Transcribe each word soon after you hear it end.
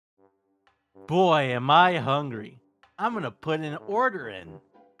Boy, am I hungry. I'm gonna put an order in.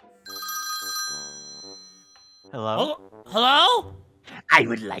 Hello? Hello? I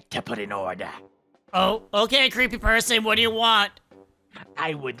would like to put an order. Oh, okay, creepy person. What do you want?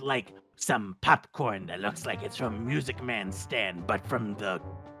 I would like some popcorn that looks like it's from Music Man's stand, but from the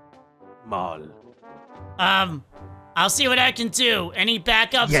mall. I'll see what I can do. Any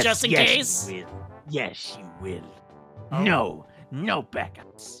backups just in case? You will. Yes, you will. Oh. No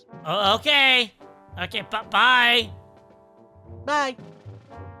backups. Oh, okay. Okay, bye. Bye.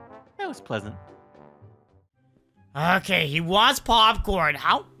 That was pleasant. Okay, he wants popcorn.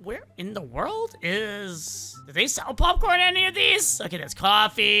 Where in the world do they sell popcorn in any of these? Okay, that's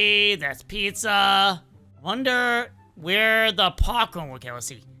coffee, that's pizza. Wonder where the popcorn, okay, let's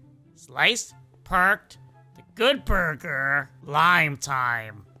see. Sliced, perked, the good burger, lime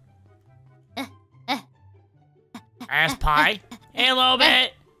time. Ass pie. Hey, Lolbit.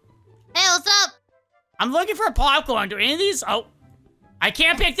 Hey, what's up? I'm looking for popcorn. Do any of these? Oh, I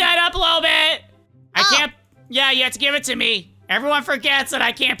can't pick that up, Lolbit. I can't. Yeah, you have to give it to me. Everyone forgets that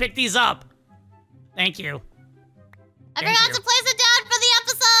I can't pick these up. Thank you. I forgot to place it down for the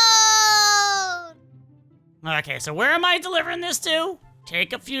episode! Okay, so where am I delivering this to?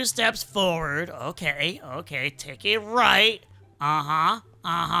 Take a few steps forward. Okay. Take a right.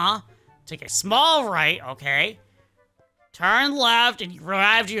 Take a small right. Okay. Turn left and you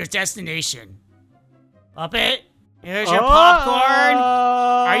arrive to your destination. Puppet, here's your popcorn.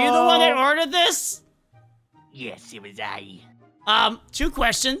 Are you the one that ordered this? Yes, it was I. 2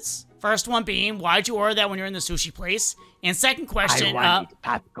 questions. First one being, why'd you order that when you're in the sushi place? And second question, I wanted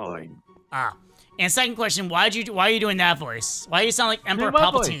popcorn. And second question, why are you doing that voice? Why do you sound like Emperor What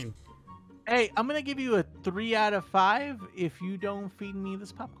Palpatine? voice? Hey, I'm gonna give you a 3 out of 5 if you don't feed me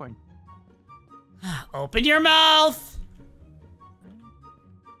this popcorn. Open your mouth!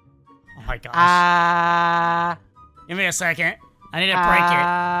 Oh my gosh. Give me a second. I need to break it.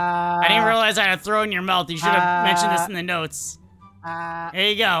 I didn't realize I had to throw it in your mouth. You should have mentioned this in the notes. Here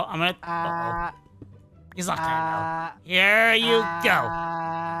you go. I'm gonna... Uh-oh. He's not gonna know. Here you go.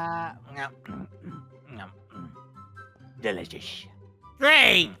 Delicious.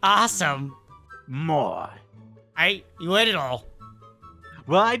 Great. Awesome. More. You ate it all.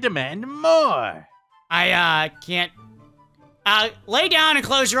 Well, I demand more. I can't... lay down and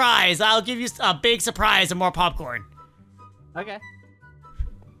close your eyes. I'll give you a big surprise and more popcorn. Okay.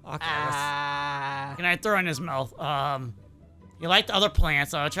 Okay, can I throw in his mouth? You like the other plant,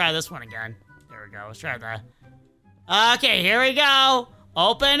 so I'll try this one again. There we go, let's try that. Okay, here we go.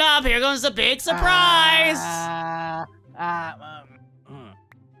 Open up, here goes the big surprise.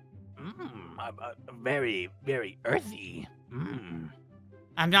 Very, very earthy.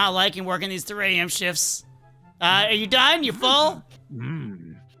 I'm not liking working these 3 a.m. shifts. Are you done? You full?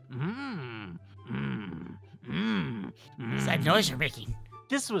 What's that noise you're making?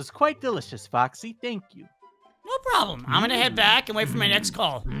 This was quite delicious, Foxy. Thank you. No problem. I'm gonna head back and wait for my next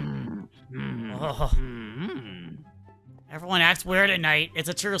call. Oh. Everyone acts weird at night. It's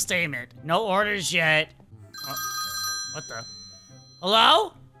a true statement. No orders yet. What the?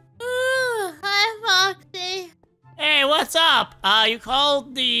 Hello? Hi, Foxy. Hey, what's up? You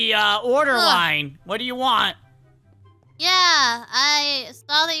called the order line. What do you want? Yeah, I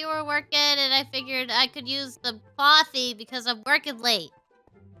saw that you were working and I figured I could use some coffee because I'm working late.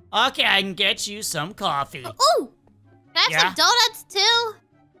 Okay, I can get you some coffee. Ooh! Can I have some donuts too?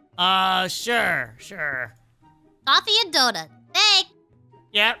 Sure. Coffee and donuts. Thanks.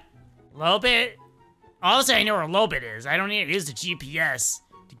 Yep. Lolbit. Also, I know where Lolbit is. I don't need to use the GPS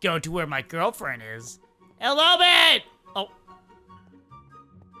to go to where my girlfriend is. Hey, Lolbit! Oh,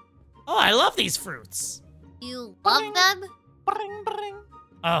 I love these fruits. You love them?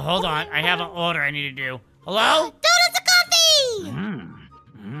 Oh, hold on. I have an order I need to do. Hello? Donuts and coffee!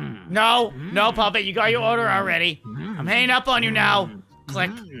 No, Puppet. You got your order already. I'm hanging up on you now.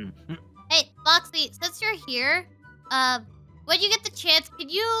 Click. Hey, Foxy, since you're here, when you get the chance, can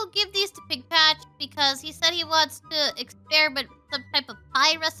you give these to Pig Patch? Because he said he wants to experiment with some type of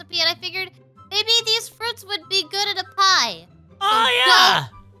pie recipe, and I figured maybe these fruits would be good in a pie. Oh, yeah!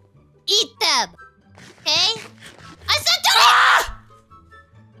 Go eat them, okay? I said don't eat!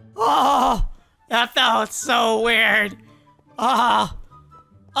 Oh, that felt so weird.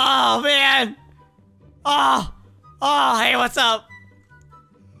 Oh, man. Oh, hey, what's up?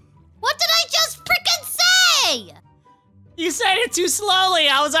 What did I just freaking say? You said it too slowly.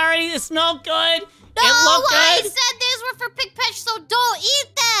 It smelled good. No, It looked good. I said these were for Pig Patch, so don't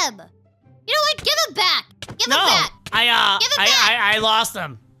eat them. You know what? Give them back. Give them back. Give them back. I lost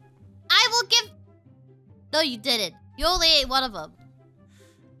them. I will give... No, you didn't. You only ate one of them.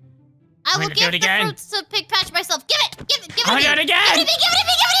 I will give the fruits to Pig Patch myself. Give it! Give it! Give it to me! I'm gonna do it again! Give it to me! Give it to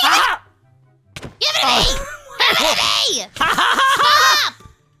me! Give it to me! Ah! Give it to me! Give it to me! Stop! Stop!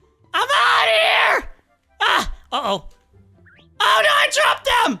 I'm out of here! Ah! Uh-oh. Oh, no, I dropped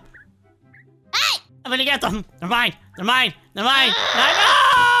them! Hey! I'm gonna get them. They're mine. They're mine. They're mine.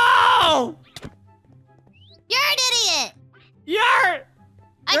 No! You're an idiot! You're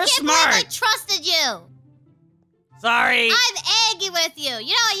I can't smart. believe I trusted you! Sorry. I'm angry with you.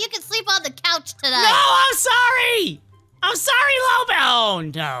 You know, you can sleep on the couch tonight. No, I'm sorry! I'm sorry, Lolbit. Oh,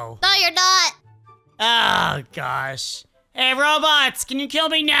 no. No, you're not. Oh, gosh. Hey, robots, can you kill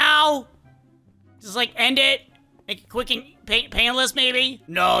me now? Just, like, end it? Make it quick and painless, maybe?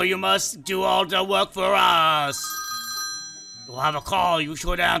 No, you must do all the work for us. You'll have a call, you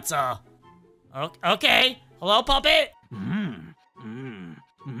should answer. Okay. Hello, Puppet? You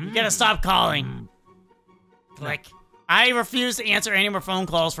gotta stop calling. Click. I refuse to answer any more phone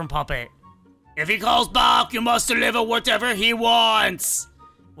calls from Puppet. If he calls back, you must deliver whatever he wants.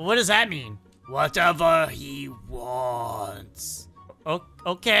 Well, what does that mean? Whatever he wants.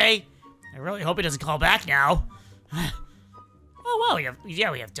 Okay. I really hope he doesn't call back now. Oh, well, we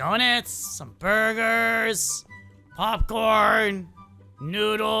have donuts, some burgers, popcorn,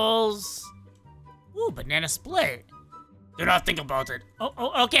 noodles. Ooh, banana split. Do not think about it.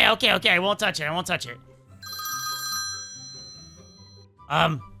 Oh, okay. I won't touch it.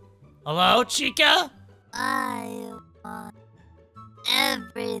 Hello, Chica? I want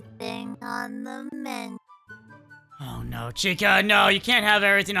everything on the menu. Oh, no, Chica, no, you can't have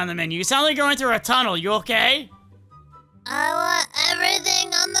everything on the menu. You sound like you're going through a tunnel. You okay? I want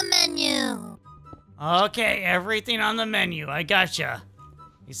everything on the menu. Okay, everything on the menu. I gotcha.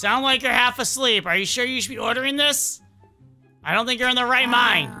 You sound like you're half asleep. Are you sure you should be ordering this? I don't think you're in the right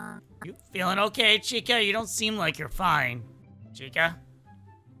mind. You feeling okay, Chica? You don't seem like you're fine. Chica?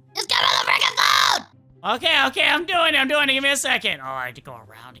 Just give me the freaking phone! Okay, I'm doing it. Give me a second. Oh, I had to go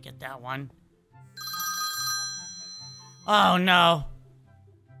around to get that one. Oh, no.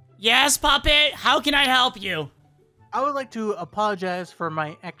 Yes, Puppet? How can I help you? I would like to apologize for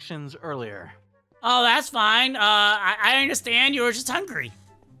my actions earlier. Oh, that's fine. I understand. You were just hungry.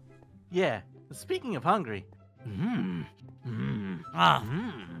 Yeah. Speaking of hungry. All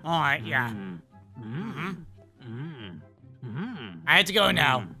right, yeah. I have to go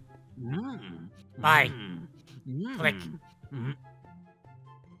now. Bye. Click.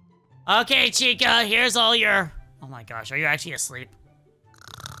 Okay, Chica, here's all your... Oh my gosh, are you actually asleep?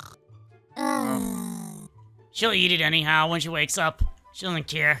 She'll eat it anyhow when she wakes up. She doesn't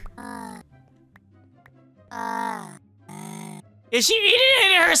care. Is she eating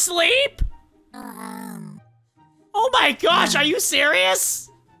it in her sleep? Oh my gosh, are you serious?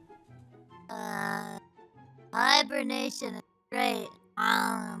 Hibernation is great.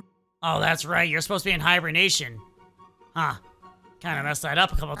 Oh, that's right. You're supposed to be in hibernation. Huh. Kind of messed that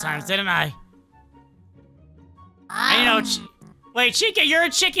up a couple times, didn't I? I know. Wait, Chica, you're a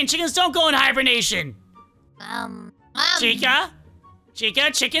chicken. Chickens don't go in hibernation. Chica?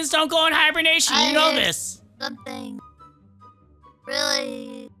 Chica, chickens don't go in hibernation. You know this. Something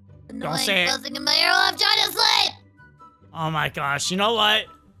really Don't say annoying buzzing in my ear while I'm trying to sleep. Oh my gosh. You know what?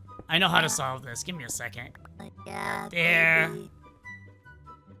 I know how to solve this. Give me a second. Yeah, There. baby.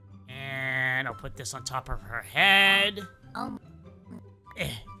 And I'll put this on top of her head.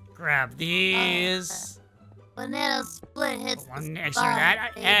 Grab these. Banana split hits Put one the next to spot,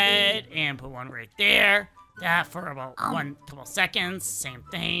 that baby. head, and put one right there. That for about couple seconds. Same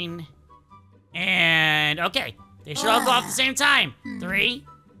thing. And okay, they should all go off at the same time. 3,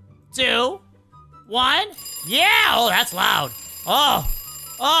 2, 1. Yeah! Oh, that's loud. Oh.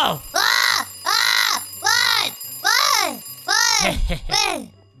 What?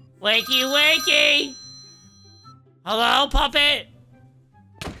 Wakey. Hello, Puppet.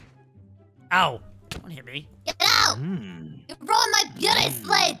 Ow. Don't hit me. Get out! You ruined my beauty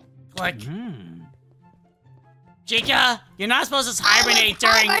sleep! Click. Chica, you're not supposed to hibernate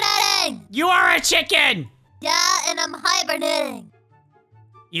during... hibernating! You are a chicken! Yeah, and I'm hibernating.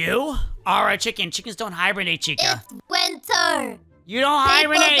 You are a chicken. Chickens don't hibernate, Chica. It's winter. You don't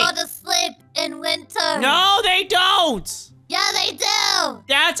hibernate. People go to sleep in winter. No, they don't. Yeah, they do.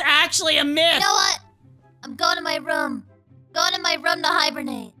 That's actually a myth. You know what? I'm going to my room. Going to my room to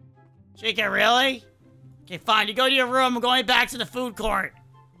hibernate. Chica, really? Okay, fine. You go to your room. I'm going back to the food court.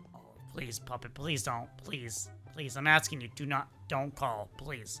 Oh, please, Puppet. Please don't. Please. Please, I'm asking you. Don't call.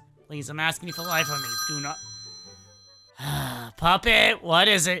 Please. Please, I'm asking you for the life of me. Do not. Puppet, what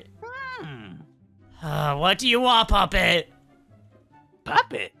is it? What do you want, Puppet?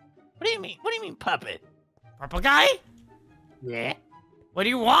 Puppet? What do you mean? What do you mean, puppet? Purple guy? Yeah? What do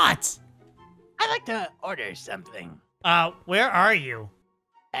you want? I'd like to order something. Where are you?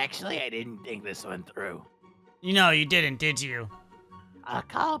 Actually, I didn't think this one through. You know, you didn't, did you? I'll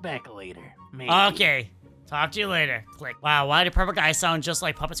call back later. Maybe. Okay. Talk to you later. Click. Wow, why did Purple Guy sound just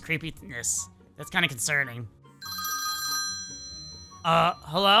like Puppet's creepiness? That's kind of concerning.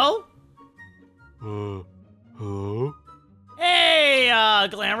 Hello? Hello? Hey,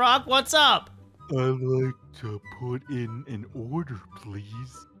 Glamrock, what's up? I'd like to put in an order,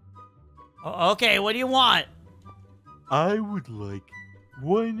 please. Okay, what do you want? I would like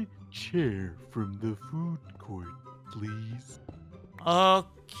 1 chair from the food court, please.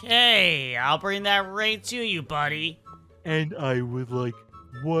 Okay, I'll bring that right to you, buddy. And I would like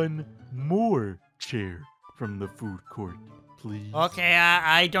 1 more chair from the food court, please. Okay,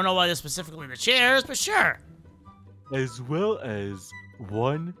 I don't know why they're specifically the chairs, but sure. As well as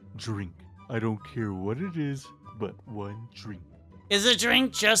 1 drink. I don't care what it is, but 1 drink. Is a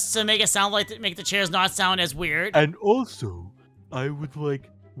drink just to make it sound like, make the chairs not sound as weird? And also, I would like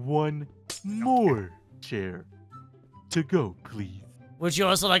 1 more chair to go, please. Would you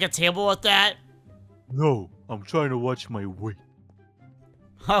also like a table with that? No, I'm trying to watch my weight.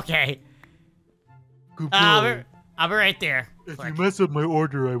 Okay. Goodbye. I'll be right there. If Click. you mess up my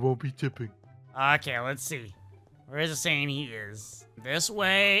order, I won't be tipping. Okay, let's see. Where is it saying he is? This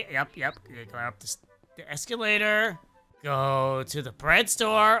way. Yep. Go up the escalator. Go to the bread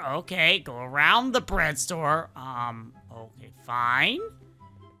store. Okay, go around the bread store. Okay, fine.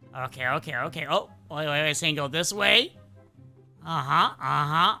 Okay. Oh, wait, saying go this way.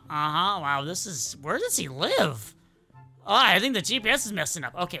 Wow, this is... Where does he live? Oh, I think the GPS is messing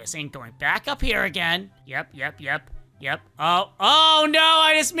up. Okay, saying going back up here again. Yep. Oh no,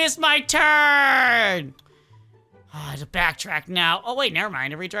 I just missed my turn! Oh, I have to backtrack now. Oh, wait, never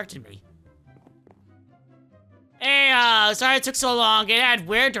mind. It redirected me. Hey, sorry it took so long. It had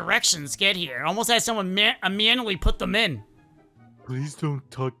weird directions to get here. Almost had someone manually put them in. Please don't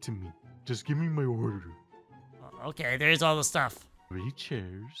talk to me. Just give me my order. Okay, there's all the stuff. 3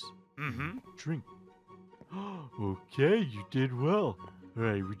 chairs. Mm-hmm. Drink. Okay, you did well.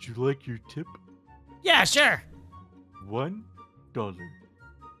 Alright, would you like your tip? Yeah, sure. $1.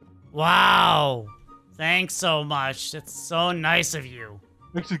 Wow. Thanks so much. That's so nice of you.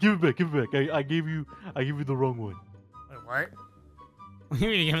 Actually, give it back. I gave you the wrong one. Wait, what? You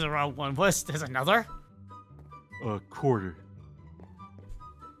mean you gave me the wrong one? There's another? $1.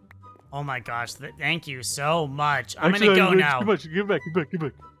 Oh my gosh, thank you so much. I'm Actually, gonna go now. Too much. Give it back.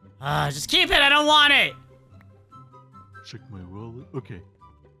 Just keep it, I don't want it! Check my wallet. Okay.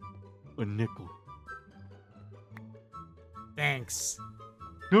 A nickel. Thanks.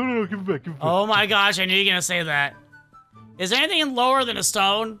 No, give it back. Oh my gosh, I knew you were gonna say that. Is there anything lower than a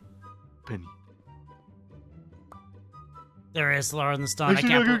stone? Penny. There is lower than the stone.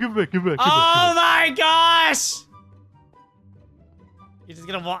 Actually, I can't. no, give it back. Oh my gosh! You're just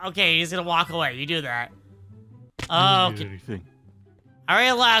gonna walk. Okay, he's gonna walk away. You do that. Oh, okay. Anything. I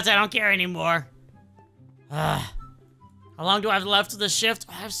already left. I don't care anymore. How long do I have left of the shift?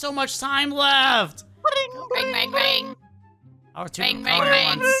 I have so much time left. Ring. Oh, two Ring.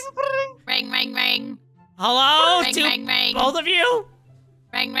 Ring. Hello? Ring. Both of you?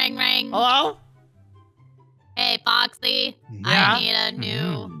 Ring. Hello? Hey, Foxy. Yeah? I need a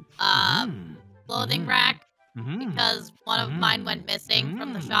new clothing rack because one of mine went missing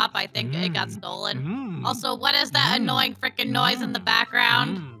from the shop. I think it got stolen. Also, what is that annoying freaking noise in the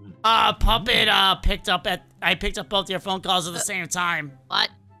background? Puppet picked up both your phone calls at the same time. What?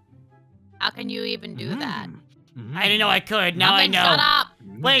 How can you even do that? I didn't know I could. Now I know. Shut up.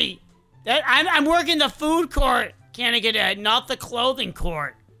 Wait, I'm working the food court, Canada, not the clothing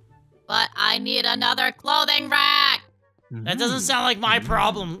court. But I need another clothing rack. That doesn't sound like my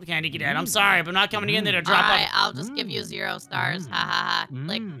problem, Candy Cadet. I'm sorry, but I'm not coming in there to drop Alright, off. I'll just give you 0 stars. Ha ha ha.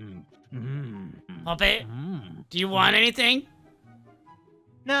 Click. Puppet, do you want anything?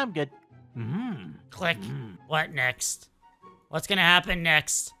 No, I'm good. Click. What next? What's gonna happen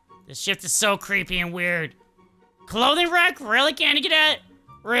next? This shift is so creepy and weird. Clothing rack? Really, Candy Cadet?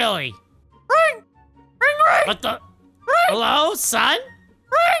 Really? Ring. What the? Hello, son?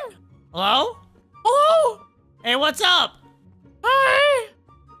 Hello? Hey, what's up? Hi.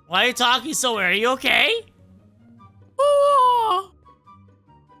 Why are you talking so weird? Are you okay?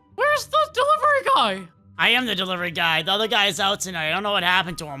 Where's the delivery guy? I am the delivery guy. The other guy is out tonight. I don't know what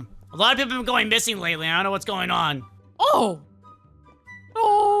happened to him. A lot of people have been going missing lately. I don't know what's going on. Oh,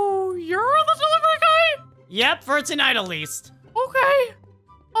 you're the delivery guy? Yep, for tonight at least. Okay.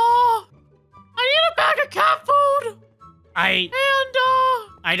 I need a bag of cat food. I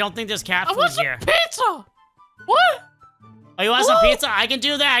don't think there's cat I food want some here. pizza. What? Oh, you want some pizza? I can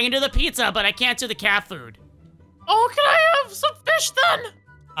do that. I can do the pizza, but I can't do the cat food. Oh, can I have some fish then?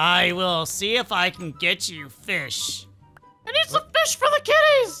 I will see if I can get you fish. I need some fish for the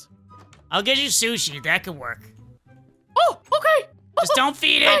kitties. I'll get you sushi. That could work. Oh, okay. Just don't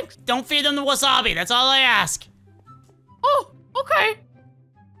feed it. Thanks. Don't feed them the wasabi. That's all I ask. Oh, okay.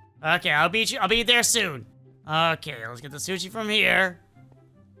 Okay, I'll be there soon. Okay, let's get the sushi from here.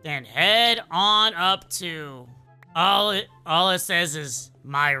 Then head on up to all it says is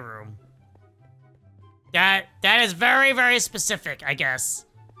my room. That is very, very specific, I guess.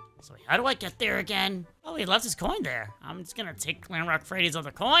 So how do I get there again? Oh, he left his coin there. I'm just gonna take Glamrock Freddy's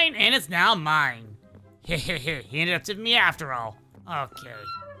other coin, and it's now mine. He ended up tipping me after all. Okay.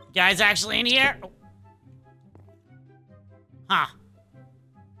 You guys actually in here? Oh. Huh.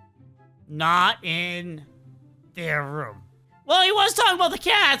 Not in their room. Well, he was talking about the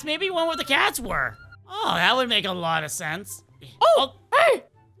cats. Maybe he went where the cats were. Oh, that would make a lot of sense. Oh, hey!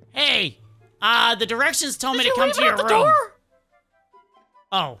 Hey! The directions told me Did to you come leave to it your at the room. door?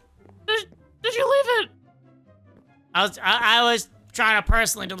 Oh. Did you leave it? I was trying to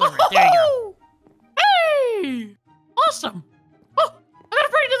personally deliver it. There you go. Hey! Awesome. Oh, I gotta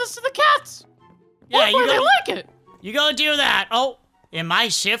bring this to the cats. Yeah, Hopefully they like it. You go do that. Oh, and my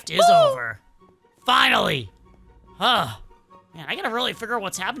shift is over. Finally. Huh. Man, I gotta really figure out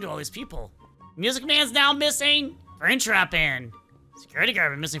what's happened to all these people. Music Man's now missing. Springtrap and security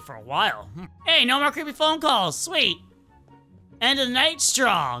guard been missing for a while. Hey, no more creepy phone calls. Sweet. End of the night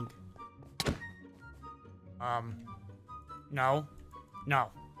strong. No.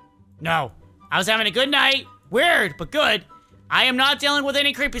 No. I was having a good night. Weird, but good. I am not dealing with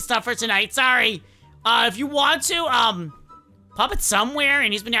any creepy stuff for tonight. Sorry. If you want to, pop it somewhere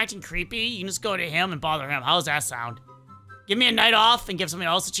and he's been acting creepy, you can just go to him and bother him. How does that sound? Give me a night off and give somebody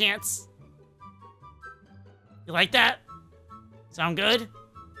else a chance. You like that? Sound good?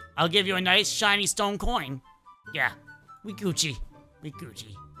 I'll give you a nice shiny stone coin. Yeah, we Gucci. We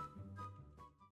Gucci.